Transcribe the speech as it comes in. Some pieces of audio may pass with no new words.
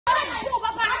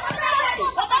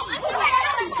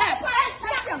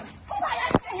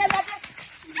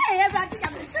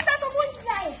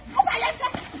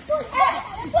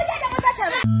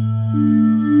Mrs.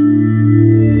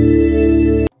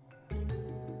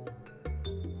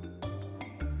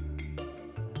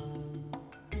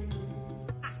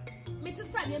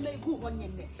 Sanya may go on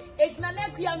in there. It's not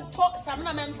like we are talk some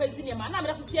man for senior man. I'm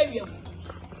just to you.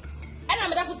 And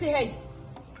I'm just to hey.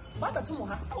 What a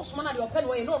tomorrow, so someone your pen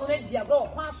way, no, dear, go,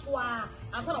 Quaswa,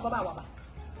 and son of Baba.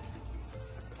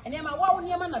 And then my wow,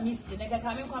 near man, I miss you, and I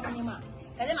come in company man.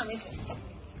 And then I miss you.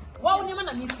 Wow, near man,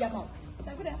 I miss you.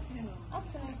 Good afternoon.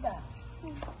 Afternoon, sir.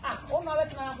 Oh, no,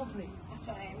 it's not for free.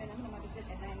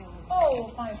 Oh,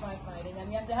 fine. And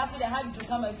I'm happy they had to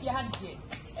come if you had here.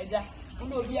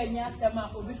 No be a nya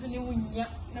sama obisuni wunya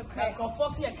no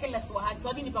force your killers were had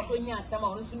so be pakonya sama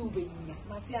onu sunu be nya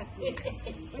Matias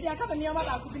we dey aka me ma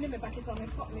ba ku bi ne me package on me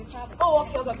travel. Oh,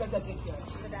 okay.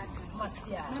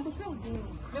 Matias me say odin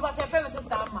me ba she friend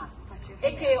sister ama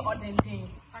eke odendin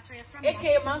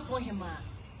eke man so hima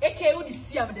eke udi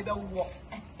si am de be wo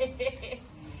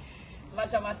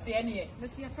Matias ene me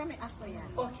so friend me asoya.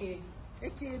 Okay,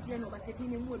 eke bi no ba te bi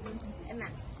ne mu odin na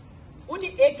Uni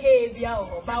AK bia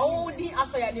o ba odi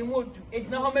asoya ne modu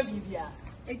ejina ho ma bibia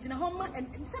ejina ho ma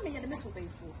se me ye de meto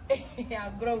befo ya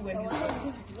grow when you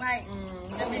why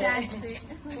na me da say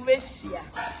we shia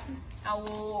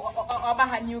awo oba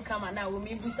ha new comer na wo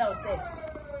me bisa o say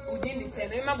odi ni say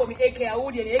no ma bo me AK a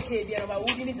odi ne AK bia ba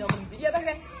odi ni jina mo bibia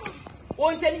be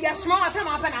won tell ya small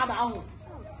atama apa na aba ho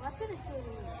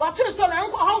what to the store na ho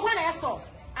kwa na ya store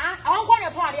ho kwa na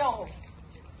to ade ho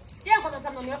yeah, because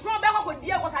I'm not your small bag of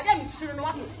dear was I didn't sure no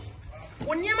what.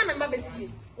 One year man and Babesi,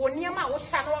 1 year man was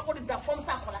shadow according to the form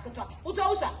sample like a top. Who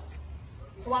told her?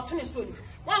 So I'll turn a story.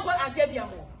 One go and tell you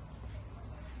more.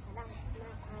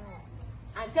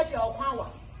 And tell you our power.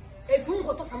 It's who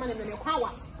got to summon in your power.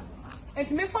 And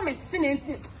to make for me sinning.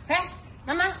 Eh?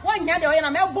 Nana, 1 year and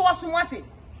I'm a boss and what it.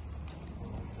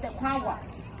 Say power.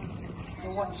 The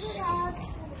watch.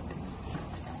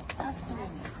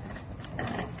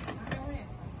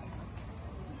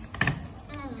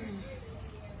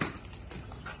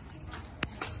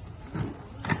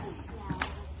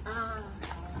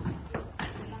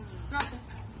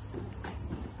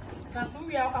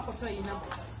 We are up to you now.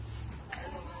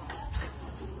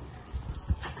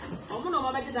 I'm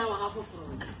not going to down half of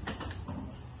them.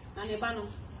 And a banner.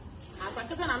 As I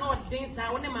can not dance,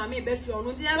 I want my best you on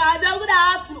the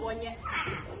other one yet.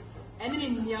 And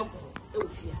in Nia, oh,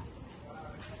 fear.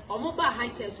 Or mobile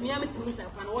hunches, me, I'm to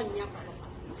myself and 1 year.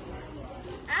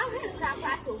 I'm going to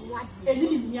pass on what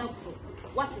any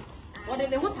what's it? Or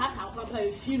they won't have Papa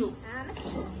if you know.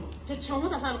 To show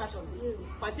what I'm going to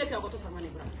but take your to some money.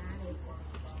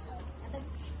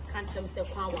 Can't tell me say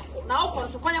now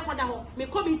so kwanya kwada ho me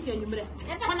committee anyumre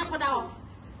kwanya kwada ho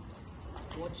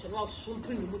watch no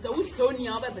sumpri ni say wo se oni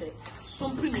abebre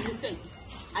sumpri ni say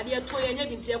ade to ye nya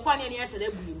binti e kwanya ne yase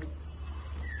da buli mu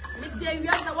me tie wi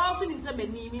asa wa so ni say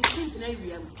mani mi think na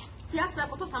wi am ti asa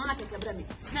ko to samana keke bra me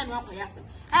na no akoya asa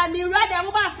mi rada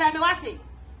mo ba fra me wate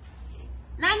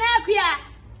na akua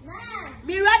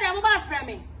mi rada mo ba fra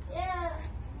me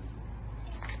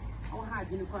oh ha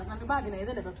gini kwa na me bag na ye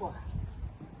de beto ha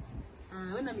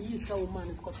when I'm used to a woman,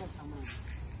 it's got some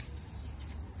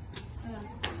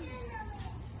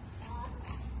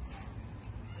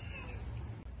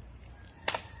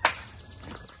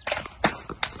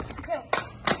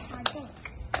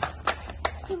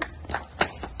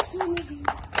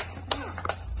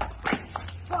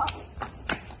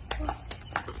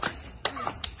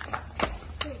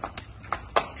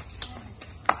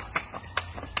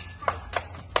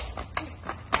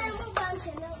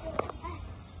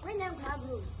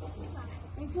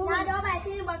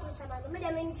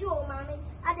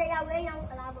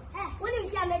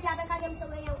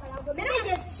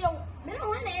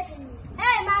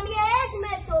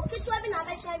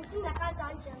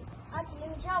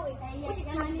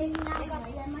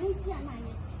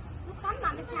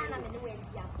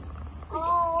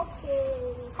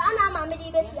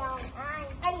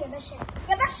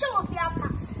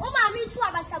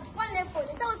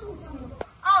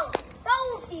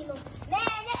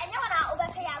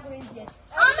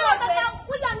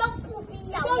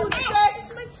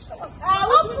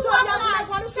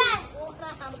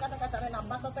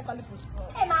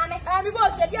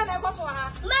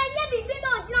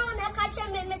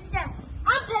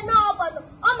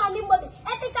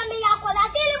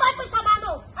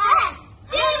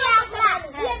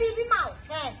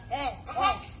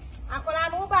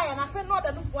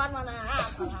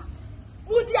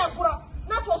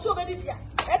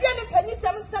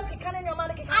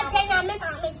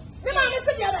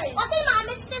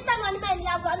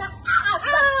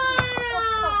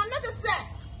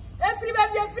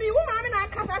free. Woman, I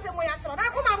can't say,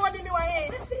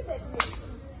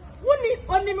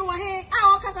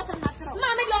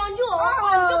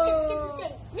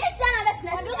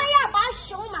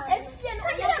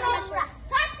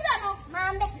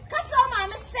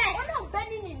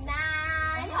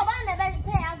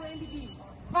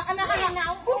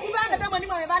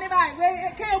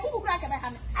 Can you crack at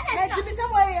him? Let me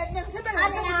some way.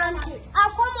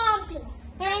 I'll come on.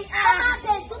 Hey, I'm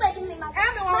going to make me.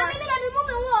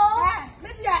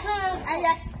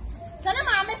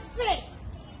 I'm say.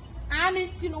 I'm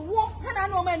in walk and I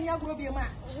know when you're going to be a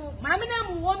man. Mamma,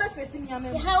 woman facing me.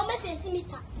 How much is me?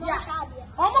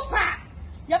 Oh, my.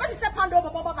 You're going to step on over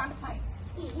Bob and fight.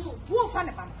 Who found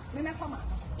a man?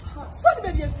 So the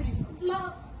baby is free.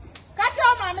 Catch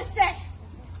your mamma say.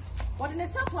 What in the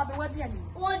south will be what you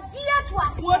what dear to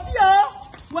us? What you?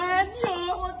 When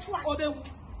you?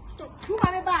 Two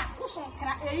money back. Who's on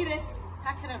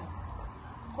catch them?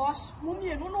 Cause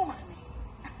Mummy no money.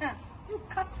 You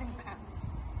cutting cats.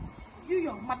 You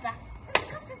your mother.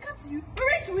 Cutting cats you.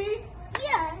 Rich we?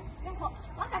 Yes.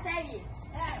 What I tell you?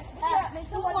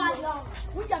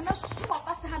 We are not sure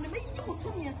as to how many you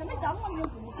 2 years and make that 1 year.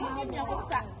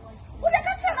 Would I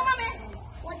catch your mammy?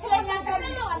 What's your name?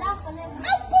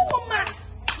 No, woman.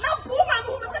 No, woman.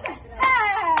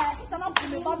 Sister, not to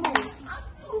me, but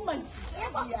too much.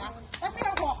 That's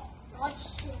your walk. Watch.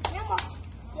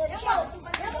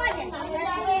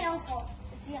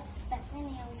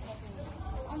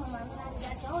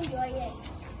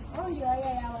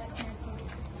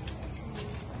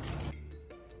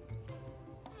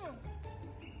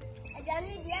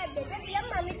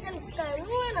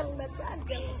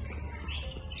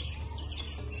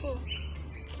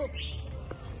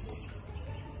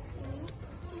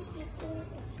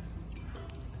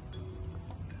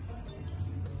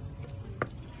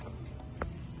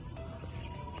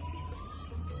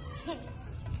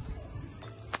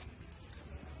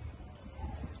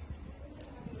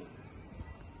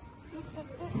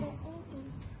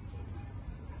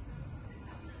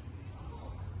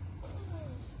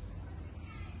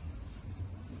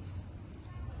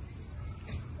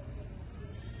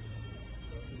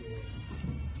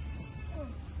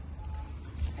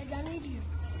 I need you.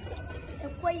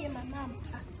 Acquire my mom.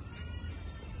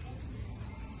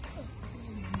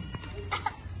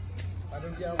 I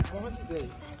don't care what you say.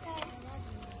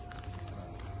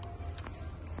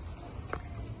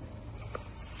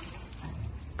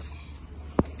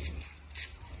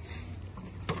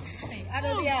 I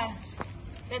don't care.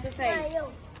 Let's say.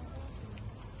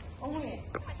 Oh, yeah.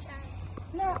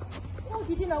 No, no,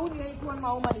 you didn't know you ain't one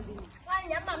more money. Why,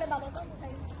 your mamma, Baba,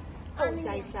 oh,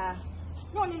 Chisa.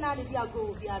 No, you know, you are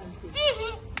going to be able to say.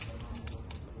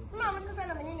 Mamma, I'm going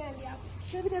to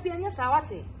be Should there be any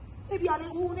Sawati? Maybe I'm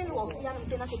who didn't walk the young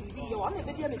saying, I could be your only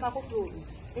baby, a cup of food.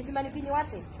 It's a man being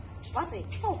watching. What's it?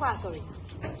 So far, sorry.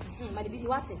 Might be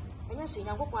watching. And you're saying,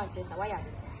 I go one chest. Why?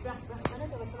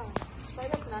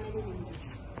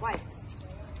 Why?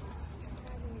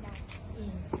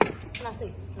 I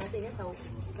say, yes, I'll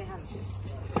pay hand.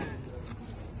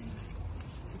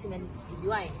 It's a man,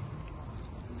 you are.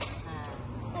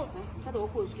 Sada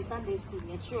oku school Sunday school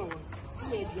near sure one.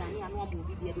 See Diani and one will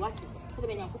be watching. So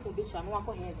when you cook this one, one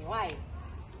for him. Why?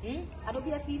 I don't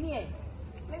be a female.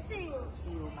 Let's see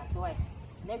you, my boy.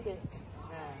 Naked.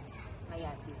 I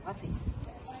had what's it?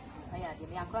 I had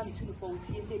me a crowd to the 4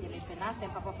 years, they make the last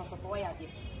and papa, why I did.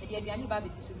 And the Diani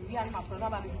baby should be my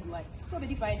pronoun. So be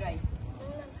defined right.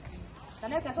 The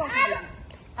next all.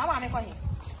 How am I for him?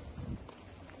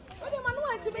 What do you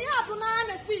want to be up on?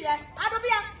 I see. I don't be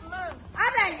a. I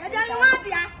don't want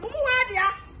ya.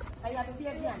 I have to be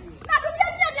a young. Not to be a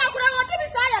young. I give me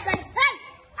say. Hey,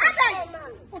 I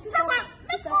don't. Someone,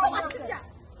 Miss Somalia.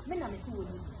 Men are missing.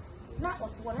 Not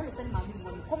what one understand my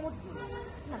woman. Come on,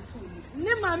 not soon.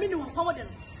 Never my minimum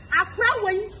commodity. I cry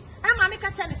when I'm a make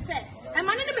a chance said. And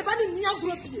my name is near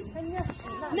group. And yes,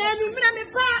 now you mean I'm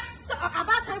so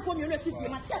about time for me.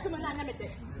 My testimony, I never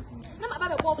did. No,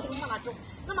 about a walk in Malato.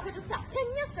 No, I can stop.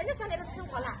 Yes, and yes, I never seen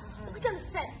one. We can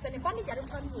say, send a bunny that don't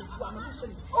come to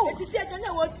ammunition. Oh, it is yet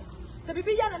another word. So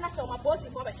be young and I saw my boss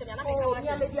in Robert and I'm going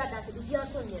to be a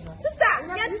sister.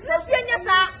 Yes,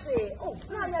 oh,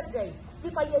 now you're day.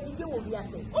 If I had you will be a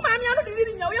thing. Oh, mammy, I don't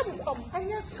really know you will come. And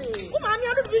yes, oh, mammy,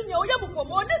 I don't really know you will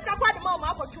come. On this, I quite a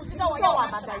moment for choosing our you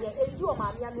are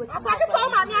mammy and with a packet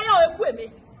of mammy. I know with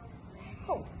me.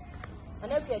 Oh,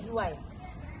 and I do I.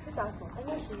 Sister, sister,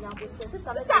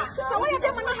 why are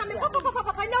they not having papa?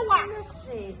 I know why.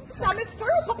 Sister, I'm a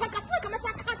feral papa. I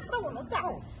can't slow on us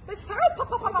down. But feral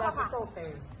papa, so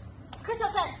fair. Can't you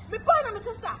say, me born on the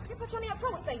sister? You put on your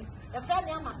phone saying, the friend,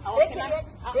 Yama. Okay,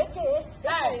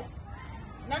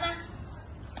 Nana.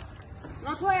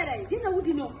 Not where they didn't would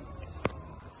you know.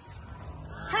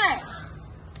 Hey,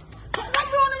 what's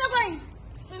going?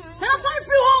 Now, I'm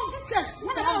free home. Just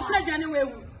what about treasure anyway?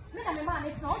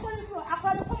 It's not only for a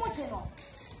promotion.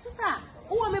 Sister,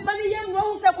 who am a bunny young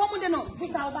rose a common? And I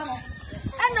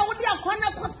would be a corner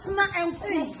and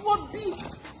for being.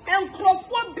 and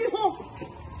crofo be home.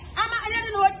 I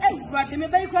didn't know what everybody may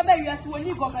be crabby as when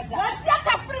you go back. This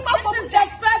is the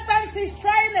first time she's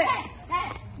trying it.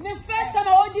 The first time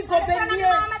I want you go back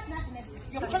here.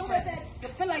 You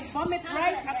feel like vomit,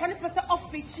 right? 100%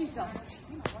 off with Jesus.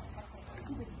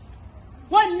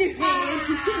 One new hand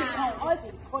to chill.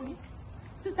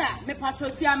 Sister, me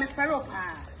patrofia me ferro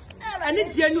pa. I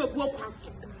need you know go pass.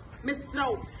 Miss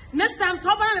Row. Next time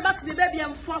so ban back to the baby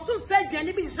and for so fair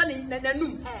journey be shane na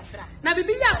num. Na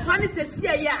bibi ya kwani sesi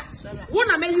ya. Wo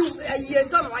na me you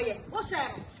years on why. Wo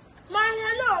share. Man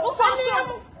hello. Wo for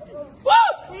so. Woo!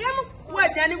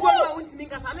 What Danny go want me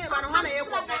cuz I know man ho na ye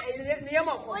ko ne ye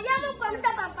mako.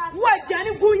 What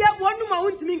Danny go ye wonu ma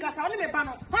want me cuz I know me ba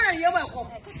no. Ho na ye mako.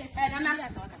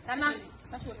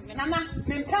 Nana,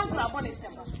 me pen kura bone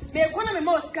sem. Me kona me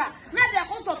moska. Na de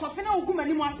konto to fe na ogu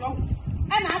mani mu asro. E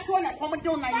na ato na kom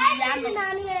de na ya no.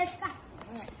 Na ni eska.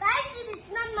 Sai si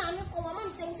dis na ma me ko mama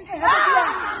ntem ti.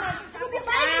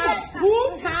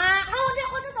 Puta. O de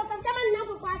ko to to te ma na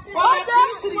ko kwase. O de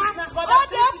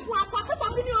ku akwa to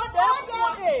fi ni o de.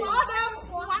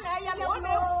 Wa na ya me o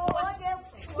de.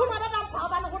 Ku ma da pa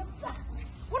ba no ko.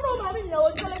 Wo no ma mi na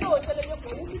o sele ko.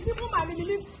 Ni mo ma mi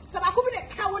ni. Sabaku be the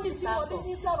cow on this I don't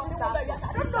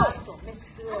know.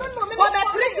 But the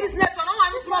three is less on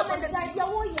one is more than the yes,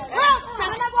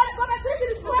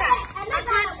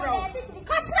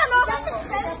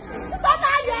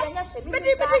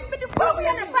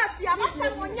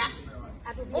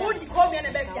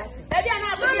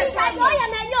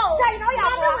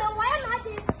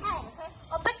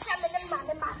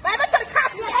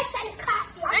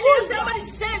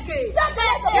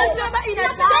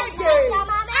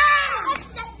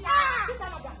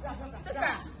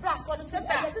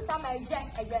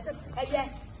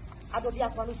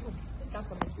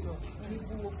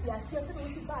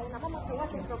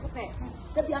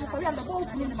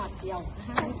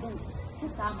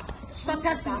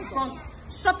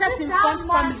 Shut us in front,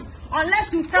 family.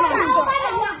 Unless you stand on shore.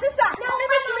 Sister,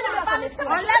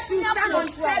 unless you stand on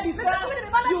shore before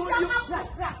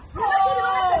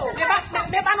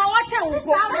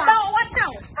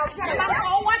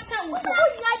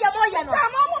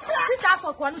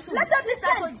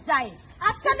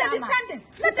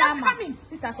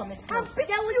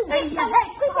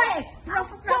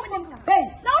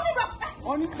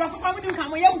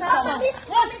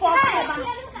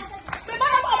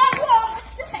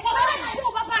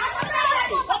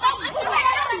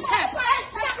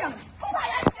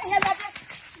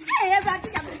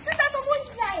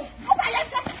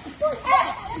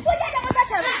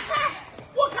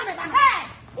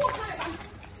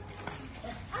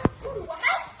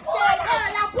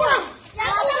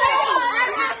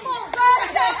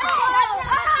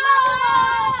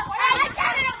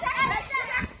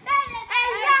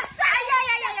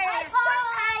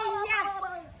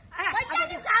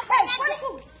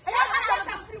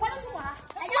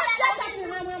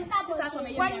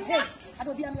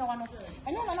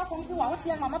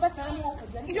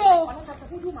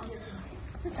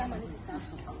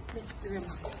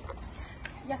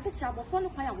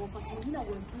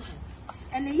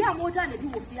and the year more than a do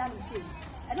with the other thing.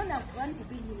 I don't have one to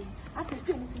be in. I can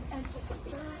see anything else.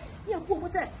 Yeah, who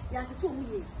was that? You have to tell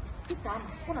me. Sister,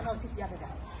 one of the other guy.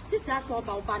 Sister, saw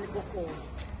about Banny Boko.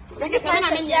 When you find a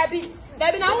Yabi,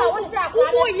 there be now.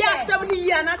 Oh, yes, 70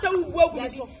 years, and I said, who work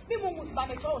with you. People move by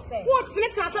the show. What's it?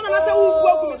 I said, I will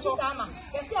work with you.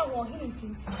 Yes, I want him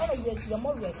to every year to your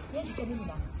mother. Yet you can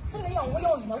live. So we are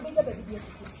all know the baby.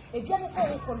 If you have a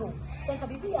follow, take a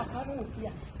baby, I can't move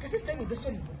here. Because it's time to be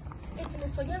it's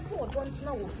Mr. Young for don't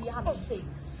know if you haven't said.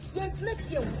 Yet next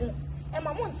year, and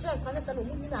my one child, Panasa,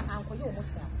 Mumina, Uncle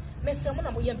Yomosa. Mr. Mona,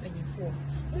 we am paying for.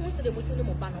 Most of the Muslim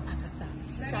Mobano Akasa,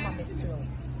 Sama Mr.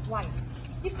 Why?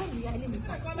 You can't be an enemy. You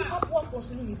have what for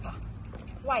Sunipa.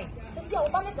 Why? To see our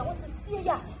banner that was to see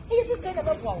ya. He is a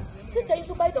of wall. Sister used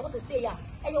to buy the was to say ya,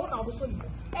 and you're now the son.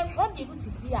 And from the good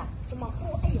to fear to my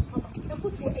poor A. The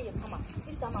foot to A.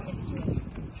 This time I'm a student.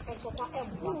 And so far,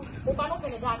 Obano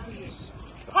Penedati.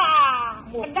 Ha!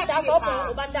 That's all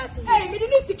Obandati. Hey, we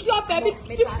didn't secure baby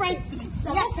differently.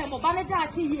 Yes, I'm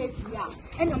Obandati here.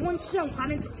 And I want some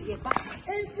quantity back.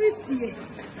 And free fear.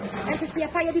 And to see a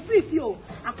fire the free fuel.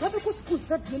 A couple of schools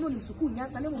said, you know, in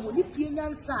Sukunas and only fear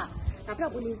answer. I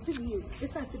probably see you.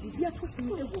 This has to be dear to see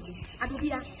the woman. I do be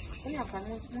a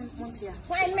one chair.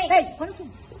 Why, hey, one two.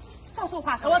 So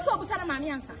fast. I was so beside my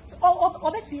answer.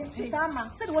 Oh, Betty, Sister,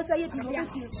 said was a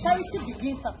charity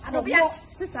begins at Adobia,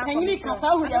 Sister, and you need to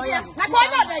tell who I am. I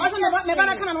don't know.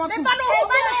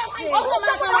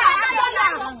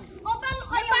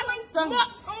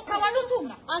 no too.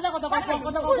 Anza kotoka for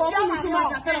so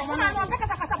much as tell mama. Anza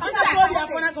kasa. Anza go dia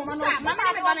for na mama no. Mama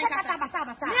na me ba na kasa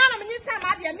basa. Me ana me nsa ma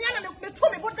dia, me ana me to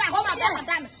me boda ho ma ba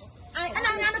madam so. And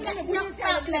I'm getting no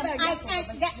problem. I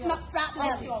can't get no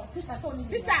problem.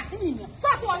 Sister,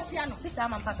 so one piano. Sister,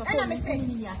 I'm pastor. And I'm saying,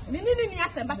 Nini,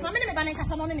 but my name is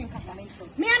Casanon in Catalan.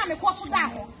 Me and I'm a course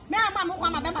down. Me and Mamma,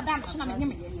 my madam, and I'm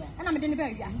in and I'm in the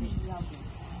very yes.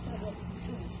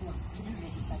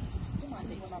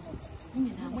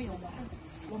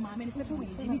 My minister, who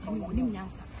is Jimmy, wouldn't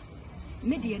answer.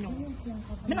 Mediano.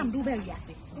 Men, I'm do very yes.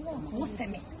 Who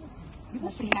send me? You will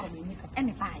free and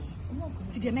a pie.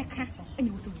 To the Mecca, and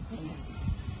you will see.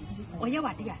 Or you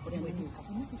are dear.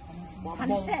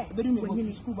 And say, but in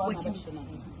the school,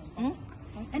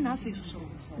 and I feel so.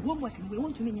 Homework, we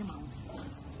want to mean your mouth.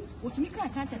 What to me, I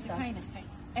can't just the kindness.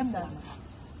 And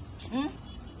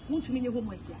won't you mean your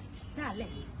homework? Say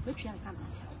less, but you can't.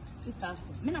 This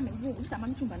person, men, I'm a woman, some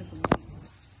man to money for me.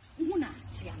 Una,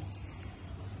 Chian.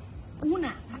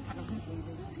 Una, Casano.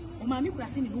 O mammy could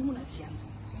have seen Una Chian.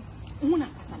 Una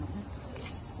Casano.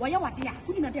 Why you are there?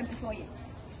 Who did not them before you?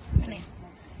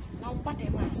 Now, but a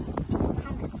man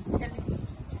comes to tell you,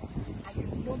 I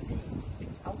will not be.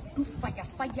 I'll do fire.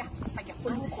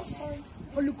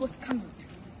 Holy Ghost coming.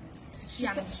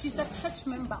 She's a church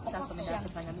member of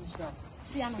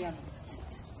Siana.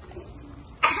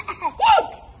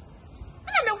 What?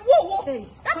 I'm a whoa. Hey,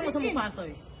 that was me.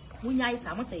 Sorry. We nice,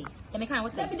 I'm saying. And I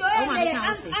can't say,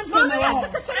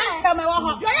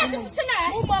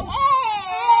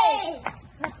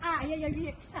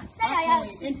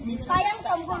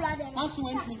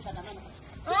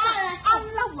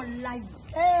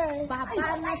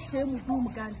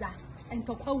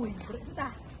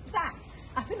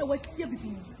 I feel what here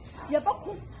between you.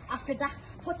 Yabaku, after that,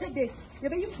 40 days. You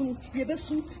be food, you be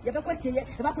shoe, you be question, you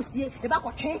be see, you be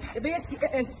train, you be see.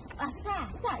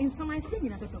 In some I say, you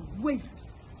know, wait.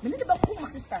 The little Baku,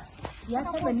 my sister. You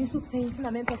have to when you paint and I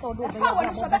meant to fall over.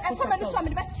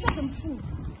 Some food.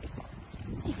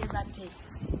 He gave that day.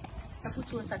 I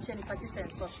put you on such any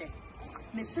participant social.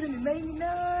 May soon remain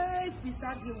nice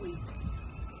beside your way.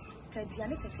 Can you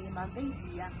make a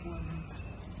baby?